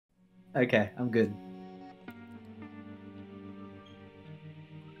Okay, I'm good.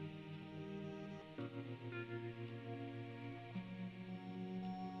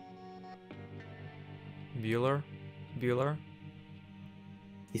 Bueller.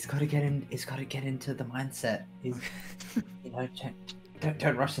 He's got to get in. He's got to get into the mindset. He's,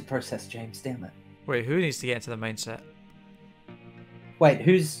 don't rush the process, James. Damn it. Wait, who needs to get into the mindset? Wait,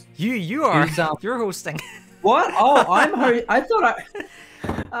 who's You are. Who's, You're hosting. what? Oh, I thought I.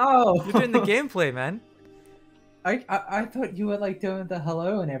 Oh. You're doing the gameplay, man. I thought you were like doing the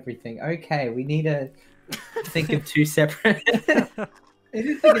hello and everything. Okay, we need to think of two separate. I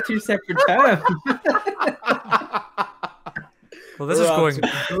didn't think of two separate terms. Well, this is going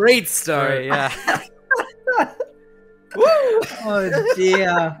great start. great, yeah. Oh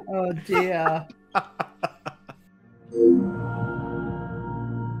dear. Oh dear.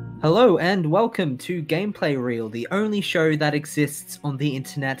 Hello and welcome to Gameplay Reel, the only show that exists on the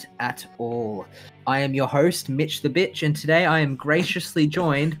internet at all. I am your host, Mitch the Bitch, and today I am graciously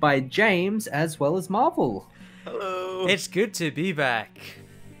joined by James as well as Mahvl. Hello. It's good to be back.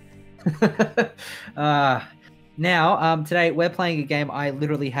 Today we're playing a game I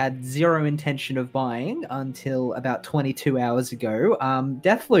literally had zero intention of buying until about 22 hours ago.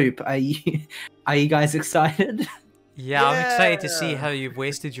 Deathloop, are you guys excited? Yeah, I'm excited to see how you've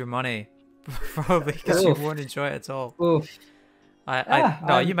wasted your money. Probably because you won't enjoy it at all. Oof.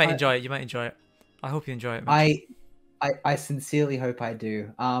 You might enjoy it. You might enjoy it. I hope you enjoy it. Mitch. I sincerely hope I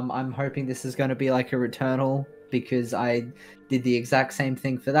do. I'm hoping this is going to be like a Returnal because I did the exact same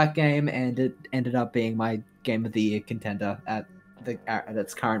thing for that game and it ended up being my Game of the Year contender at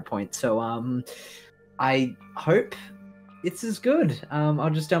its current point. So I hope it's as good. I'll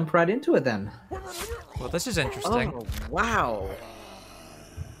just jump right into it then. Well, this is interesting. Oh, wow.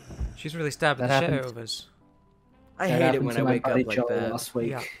 She's really stabbing the shit out of us. I hate it when I wake up like Joel that. last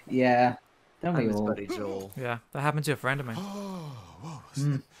week. Yeah. Don't we I'm his all? buddy Joel. Yeah, that happened to a friend of mine.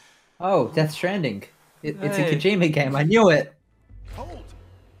 Oh, Death Stranding. It's a Hey. Kojima game. I knew it. Hold.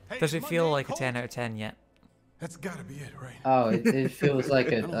 Hey, Does it my feel name, like a hold. 10 out of 10 yet? That's gotta be it, right? Oh, it feels like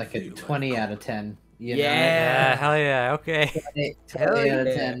I don't a feel 20 out of 10. You know? Yeah, hell yeah, okay. 20 out of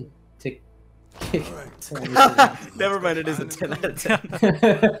yeah. 10 to Alright. Never mind, it is a 10 out of 10.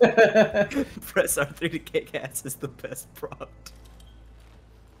 Press R3 to kick ass is the best prompt.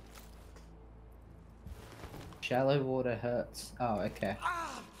 Shallow water hurts. Oh, okay.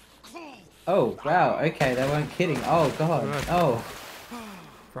 Oh, wow. Okay, they weren't kidding. Oh, God. Good. Oh.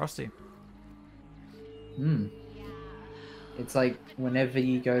 Frosty. Hmm. It's like whenever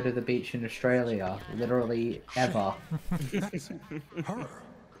you go to the beach in Australia, literally ever. That's her.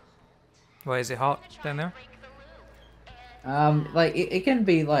 Why, is it hot down there? Like it can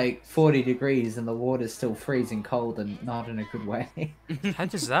be like 40 degrees and the water's still freezing cold and not in a good way. How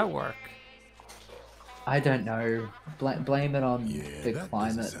does that work? I don't know. Blame it on Yeah, the that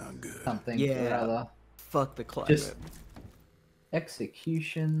climate, doesn't sound good. something Yeah. or other. Fuck the climate. Just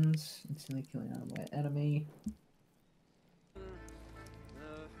executions. Instantly killing an unaware enemy.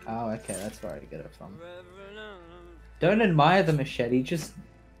 Oh, okay, that's where I get it from. Don't admire the machete, just...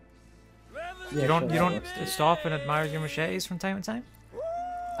 Yeah, You don't sure, that works too. stop and admire your machetes from time to time?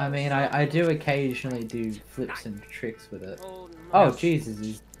 I mean, I do occasionally do flips and tricks with it. Oh, Jesus,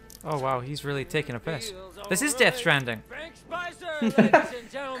 he's... Oh wow, he's really taking a piss. This is Death Stranding.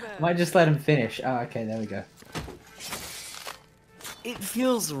 Might just let him finish. Oh, okay, there we go. It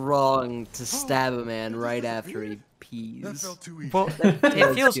feels wrong to stab a man right after he That pees. felt too easy. Well, does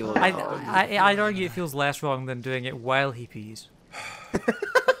it feels. feel I'd argue it feels less wrong than doing it while he pees.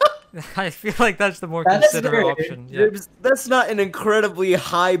 I feel like that's the more That's considerate true. option. Yeah. That's not an incredibly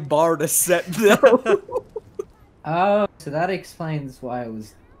high bar to set, though. Oh, so that explains why it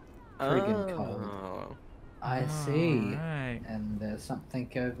was friggin' cold. Oh. I see. Alright. And there's something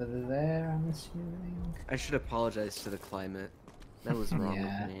over there, I'm assuming. I should apologize to the climate. That was wrong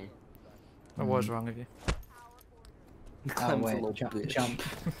Yeah. with me. I was wrong of you. The Oh, climate's a wait, little jump, bitch. jump.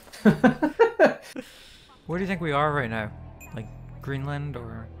 Where do you think we are right now? Like Greenland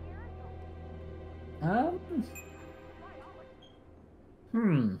or? Um...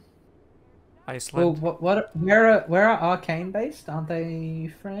 Hmm. Iceland? Well, where are Arcane based? Aren't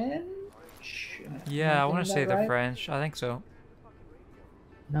they French? Yeah, I Am want to getting say that they're right? French. I think so.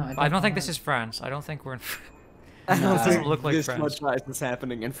 No, I don't think know. this is France. I don't think we're in. I No. don't Doesn't think look like this France. much life is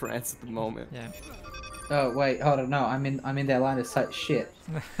happening in France at the moment. Yeah. Oh wait, hold on. No, I'm in their line of sight. Shit.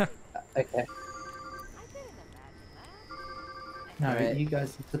 Okay. No, Alright. you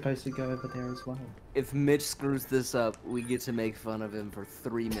guys are supposed to go over there as well. If Mitch screws this up, we get to make fun of him for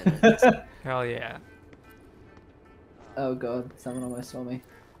 3 minutes. Hell yeah. Oh god, someone almost saw me.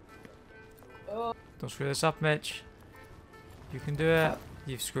 Don't screw this up, Mitch. You can do it.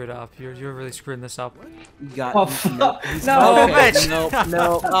 You've screwed it up. You're really screwing this up. You got Oh, no. Oh, Mitch! No.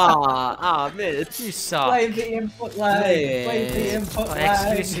 Ah, Mitch. You suck. Blame the input lag. Blame the input Oh,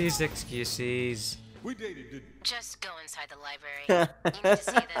 lag. excuses. We dated, didn't we? Just go inside the library. You need to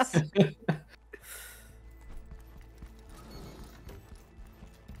see this.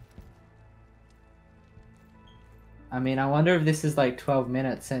 I mean, I wonder if this is like 12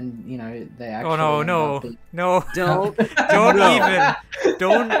 minutes and, you know, they actually... Oh no. Don't. Don't No. even.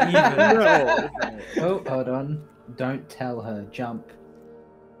 Don't even. No. Oh, hold on. Don't tell her. Jump.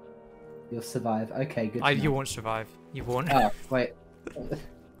 You'll survive. Okay, good to know. You won't survive. You won't. Oh, wait.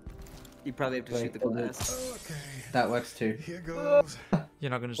 You probably have to shoot the glass. Okay. That works too. Here goes. You're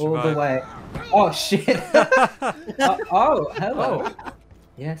not gonna All survive. the way. Oh, shit. Oh, hello. Oh.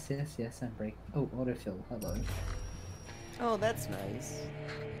 Yes, I'm break. Oh, autofill. Hello. Oh, that's nice.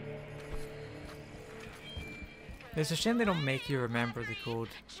 It's a shame they don't make you remember the code.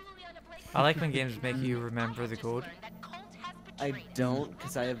 I like when games make you remember the code. I don't,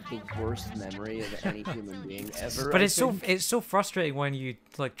 because I have the worst memory of any human being ever. But I it's think. so frustrating when you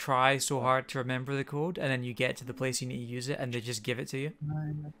like try so hard to remember the code and then you get to the place you need to use it and they just give it to you.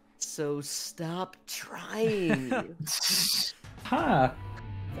 So stop trying. Ha!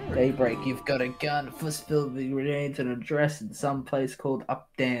 Daybreak, you've got a gun, fist filled with grenades, and a dress in some place called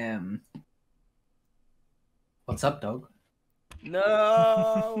Updam. What's up, dog?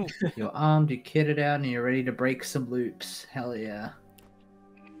 No. You're armed, you're kitted out, and you're ready to break some loops. Hell yeah.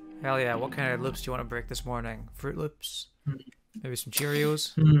 Hell yeah, what kind of loops do you want to break this morning? Fruit Loops? Maybe some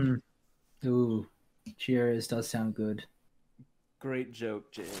Cheerios? Ooh, Cheerios does sound good. Great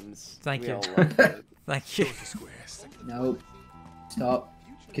joke, James. Thank We you. all love it. Thank you. Nope. Stop.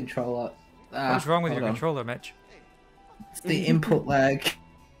 Controller. Ah, What's wrong with your hold on. controller, Mitch? It's the input lag.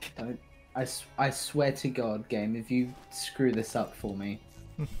 Don't. I swear to God, game, if you screw this up for me.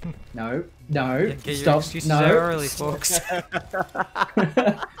 No. Get your Stop. excuses No. out early, folks.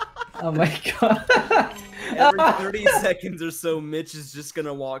 Oh my God. Every 30 seconds or so, Mitch is just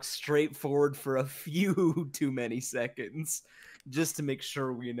gonna walk straight forward for a few too many seconds, just to make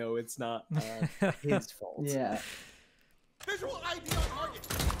sure we know it's not his fault. Yeah. Visual ID on target.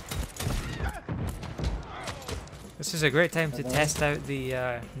 This is a great time to test out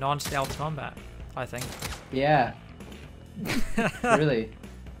the non-stealth combat, I think. Yeah. Really.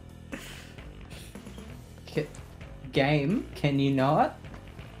 Game, can you not?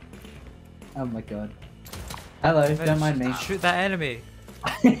 Oh my God. Hello, Mitch, don't mind me. Shoot that enemy.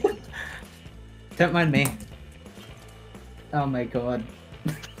 Don't mind me. Oh my God.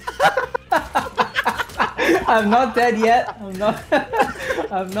 I'm not dead yet. I'm not.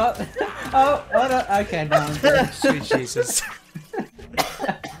 I'm not. Oh, no. Okay, no, I'm dead. Sweet Jesus.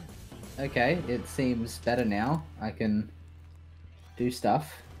 Okay, it seems better now. I can do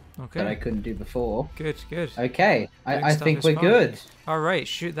stuff that I Okay. couldn't do before. Good. Okay, Doing I stuff think is we're fun. good. Alright,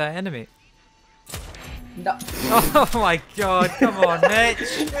 shoot that enemy. No. Oh my God, come on,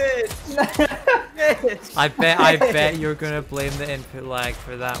 Mitch! I bet you're gonna blame the input lag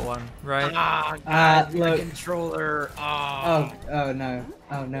for that one, right? Ah, God, look. controller. Oh no.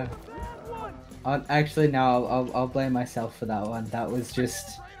 Oh no. Actually, no. I'll blame myself for that one. That was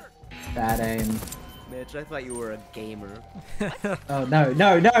just bad aim. Mitch, I thought you were a gamer. Oh no.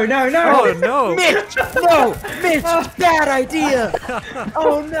 No. Oh no! Mitch, no, Mitch, bad idea.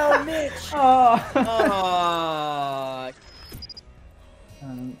 Oh no, Mitch. Oh.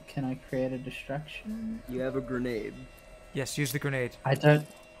 Can I create a distraction? You have a grenade. Yes, use the grenade. I don't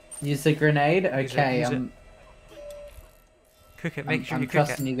use the grenade. Use it, Okay. use it. Cook it. Make sure I'm you cook it.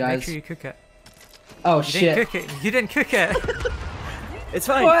 trusting you Make guys. sure you cook it. Oh You shit. didn't cook it. You didn't cook it. It's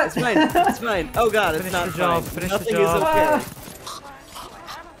fine. What? It's fine. It's fine. Oh God, it's Finish not the job, fine. finish the Nothing job. is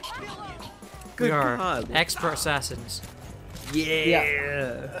okay. We Good are God. expert assassins.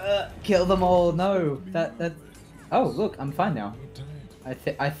 Yeah. Kill them all. No. That. Oh look, I'm fine now.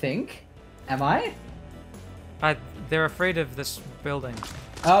 I think. Am I? They're afraid of this building.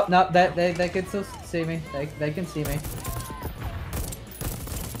 Oh no, they can still see me. They can see me.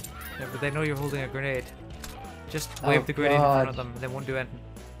 Yeah, but they know you're holding a grenade. Just Oh, wave the grenade in front of God. them. They won't do anything.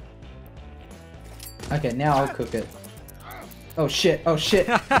 Okay, now I'll cook it. Oh shit! Oh shit!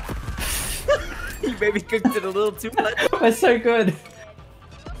 You maybe cooked it a little too much. That's so good.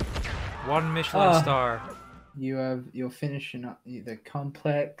 One Michelin star. You're finishing up the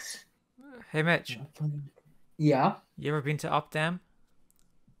complex. Hey Mitch, Yeah. you ever been to Updam?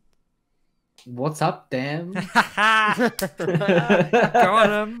 What's up, damn? Got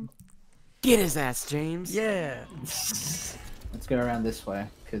him. Get his ass, James. Yeah. Let's Let's go around this way,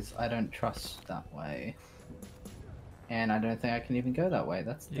 because I don't trust that way. And I don't think I can even go that way.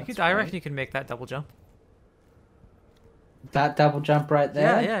 I reckon you can make that double jump. That double jump right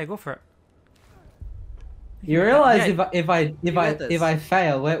there? Yeah, go for it. You realize Yeah, if I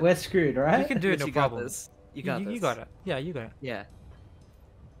fail, we're screwed, right? you can do it, no You problem. got this. You got this. You got it. Yeah, you got it. Yeah.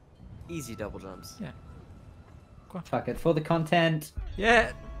 Easy double jumps. Yeah. Fuck it, for the content.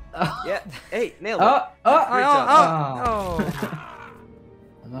 Yeah. Yeah. Hey, nailed it. Oh, oh, Great job. Oh.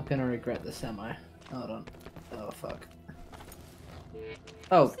 I'm not gonna regret this, am I? Hold on. Oh, fuck.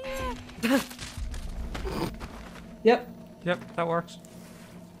 Oh. Yep. Yep, that works.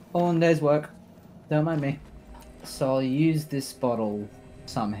 All in day's work. Don't mind me. So I'll use this bottle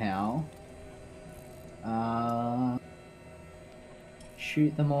somehow.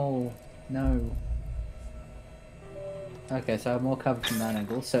 Shoot them all. No. Okay, so I'm more covered from that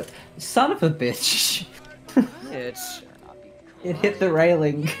angle. So, son of a bitch! Mitch. It hit the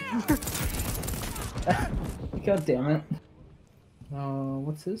railing. God damn it.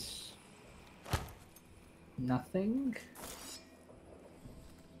 What's this? Nothing.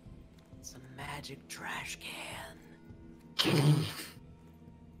 It's a magic trash can.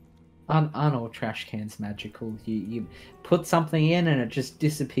 Aren't all trash cans magical? You put something in and it just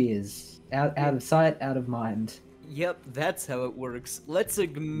disappears. Out of sight, out of mind. Yep, that's how it works. Let's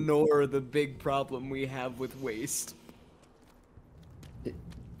ignore the big problem we have with waste.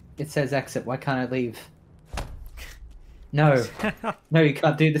 It says exit. Why can't I leave? No. No, you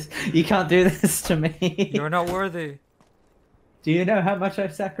can't do this. You can't do this to me. You're not worthy. Do you know how much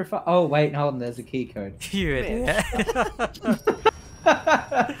I've sacrificed? Oh, wait, hold on. There's a key code. You idiot.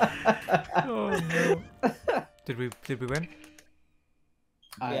 Oh no. Did we win?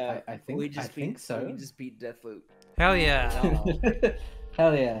 I think so. We just beat Deathloop. Hell yeah.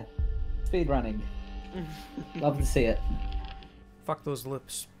 Hell yeah. Speed running. Love to see it. Fuck those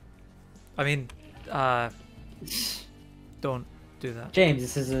lips. I mean, don't do that. James,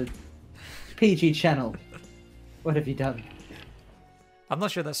 this is a PG channel. What have you done? I'm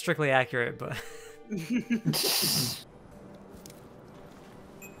not sure that's strictly accurate, but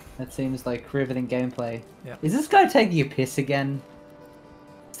That seems like riveting gameplay. Yeah. Is this guy taking a piss again?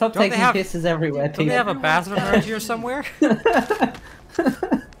 Stop Don't they taking have- pisses everywhere, don't they have a bathroom around here somewhere?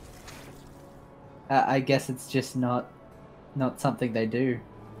 I guess it's just not something they do.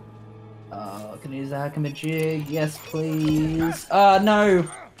 Oh, can I use the Hakamajig? Yes, please. Oh, no!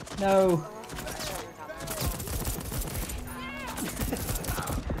 No!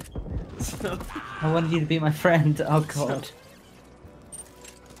 I wanted you to be my friend. Oh, God.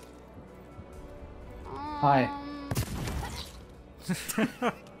 Hi.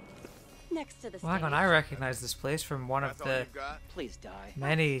 Next to the Well, hang on, I recognize this place from one of That's all the you got? Please die.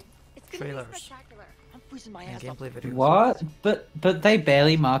 many It's gonna be trailers spectacular. I'm freezing my and ass off. gameplay videos. What? But they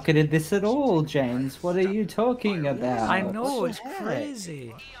barely marketed this at all, James. What are you talking about? I know, it's What the heck?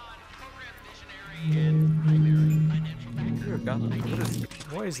 crazy. Dear God.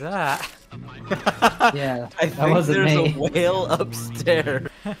 What is that? Yeah, I that think wasn't there's me. a whale upstairs.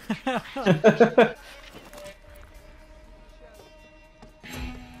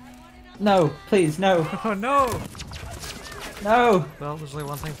 No, please, no, Oh no! no. Well, there's only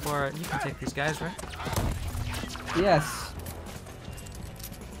one thing for it. You can take these guys, right? Yes.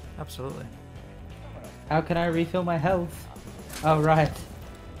 Absolutely. How can I refill my health? Oh, right.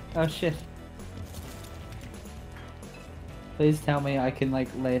 Oh, shit. Please tell me I can, like,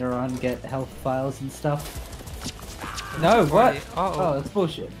 later on get health files and stuff. No, what? Uh-oh. Oh, that's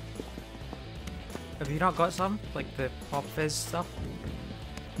bullshit. Have you not got some? Like the pop fizz stuff?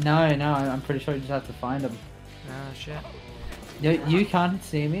 No, I'm pretty sure you just have to find them. Ah, shit. You can't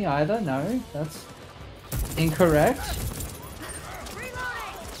see me either? No, that's incorrect.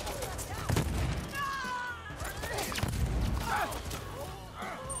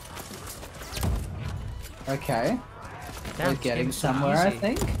 Okay, Damn, we're this getting game's so somewhere, I easy.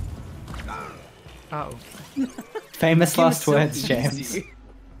 think. Uh-oh. Famous Game is last so words, James. easy.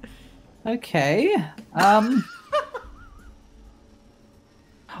 Okay,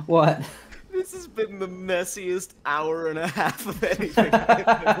 what? This has been the messiest hour and a half of anything I've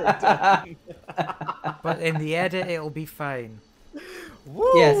ever done. But in the edit, it'll be fine.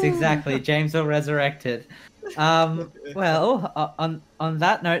 Yes, exactly. James will resurrect it. Well, on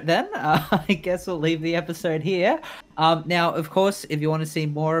that note, then I guess we'll leave the episode here. Now, of course, if you want to see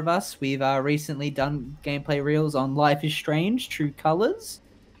more of us, we've recently done gameplay reels on Life is Strange: True Colors,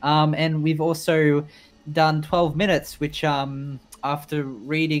 and we've also done 12 minutes, which after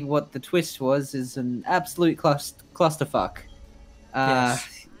reading what the twist was, is an absolute clusterfuck.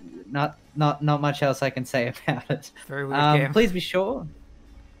 Yes. not much else I can say about it. Very weird game. Please be sure.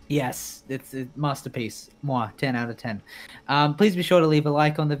 Yes, it's a masterpiece. Moi, 10 out of 10. Please be sure to leave a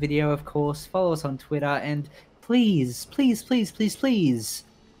like on the video, of course. Follow us on Twitter, and please, please, please, please, please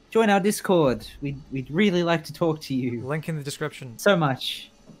join our Discord. We'd really like to talk to you Link in the description. so much.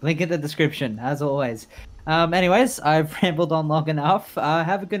 Link in the description, as always. Anyways, I've rambled on long enough.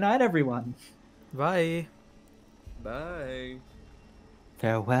 Have a good night, everyone. Bye. Bye.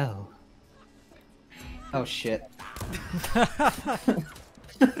 Farewell. Oh shit.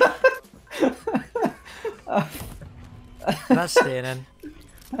 That's staying in.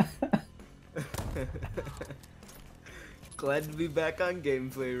 Glad to be back on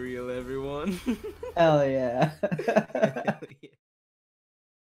Gameplay Reel, everyone. Hell yeah.